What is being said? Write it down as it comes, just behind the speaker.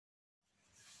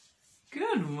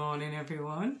Good morning,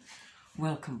 everyone.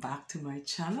 Welcome back to my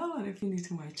channel. And if you're new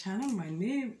to my channel, my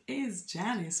name is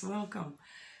Janice. Welcome.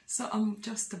 So I'm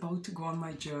just about to go on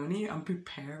my journey. I'm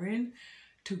preparing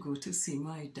to go to see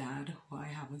my dad, who I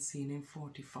haven't seen in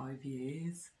 45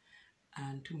 years,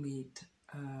 and to meet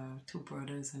two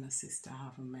brothers and a sister I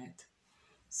haven't met.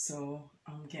 So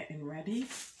I'm getting ready.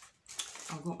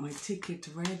 I've got my ticket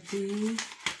ready,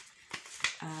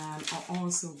 and I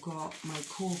also got my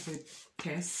COVID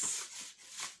test.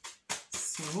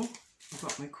 So I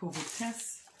got my COVID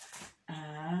test,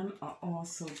 and I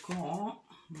also got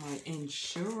my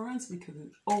insurance, because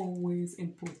it's always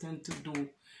important to do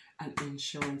an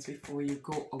insurance before you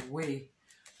go away.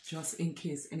 Just in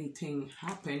case anything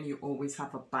happen, you always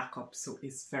have a backup, so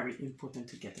it's very important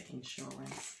to get the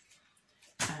insurance.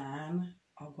 And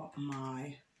I got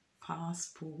my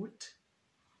passport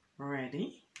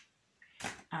ready,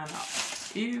 and I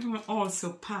even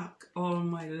also pack all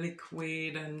my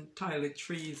liquid and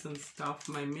toiletries and stuff,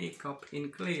 my makeup, in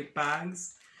clay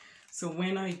bags, so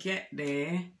when I get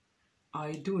there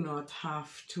I do not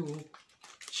have to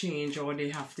change, or they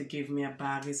have to give me a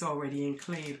bag. It's already in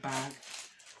clay bag.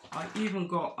 I even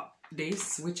got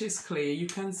this, which is clay, you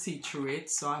can see through it,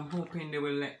 so I'm hoping they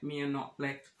will let me and not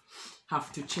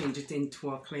have to change it into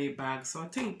a clay bag. So I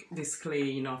think this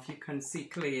clay enough, you can see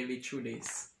clearly through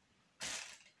this.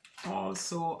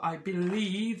 Also, I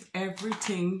believe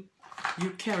everything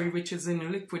you carry which is in a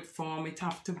liquid form, it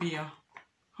have to be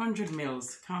 100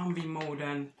 mils, can't be more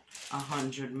than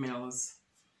 100 mils.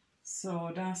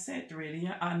 So that's it really.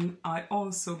 And I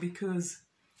also, because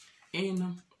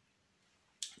in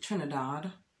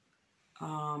Trinidad,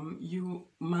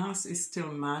 mask is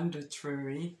still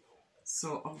mandatory.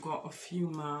 So I've got a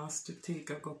few masks to take.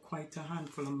 I've got quite a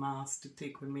handful of masks to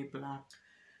take with me, black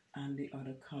and the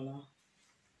other color.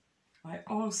 I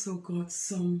also got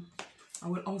I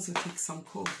will also take some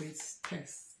COVID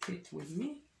test kit with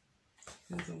me,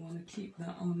 because I want to keep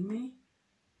that on me.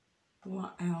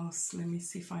 What else? Let me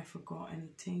see if I forgot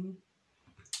anything.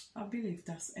 I believe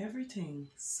that's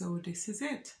everything. So this is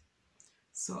it.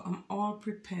 So I'm all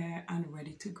prepared and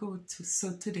ready to go to.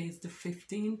 So today is the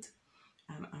 15th.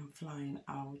 And I'm flying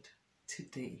out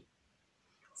today.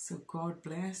 So God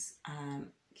bless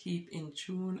and keep in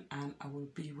tune, and I will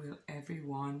be with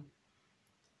everyone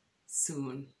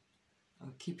soon.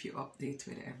 I'll keep you updated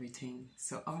with everything.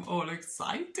 So I'm all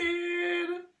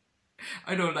excited.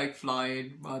 I don't like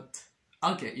flying, but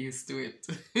I'll get used to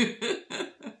it.